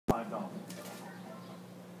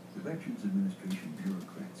The Veterans Administration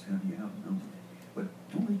bureaucrats have you outnumbered, but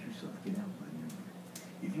don't let yourself get outnumbered.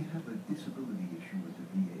 If you have a disability issue with the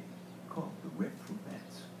VA, call the Rep for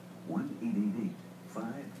Vets,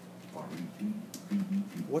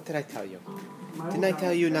 1-888-5-REP-VET. What did I tell you? Didn't I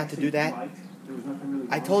tell you not to do that?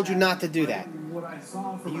 I told you not to do that.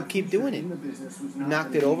 You keep doing it. You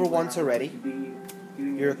knocked it over once already.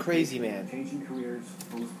 You're a crazy man.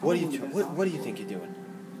 What do you think you're doing?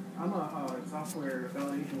 I'm a software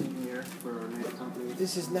validation engineer for a major company.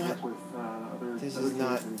 This is not good. This is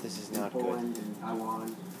not good. This is not good. I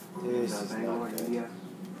don't like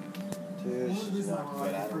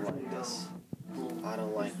this. I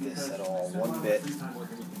don't like this at all, one bit.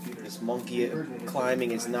 This monkey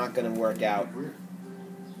climbing is not going to work out. Well,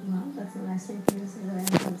 that's the last thing for you to say that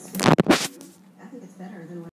I think it's better than what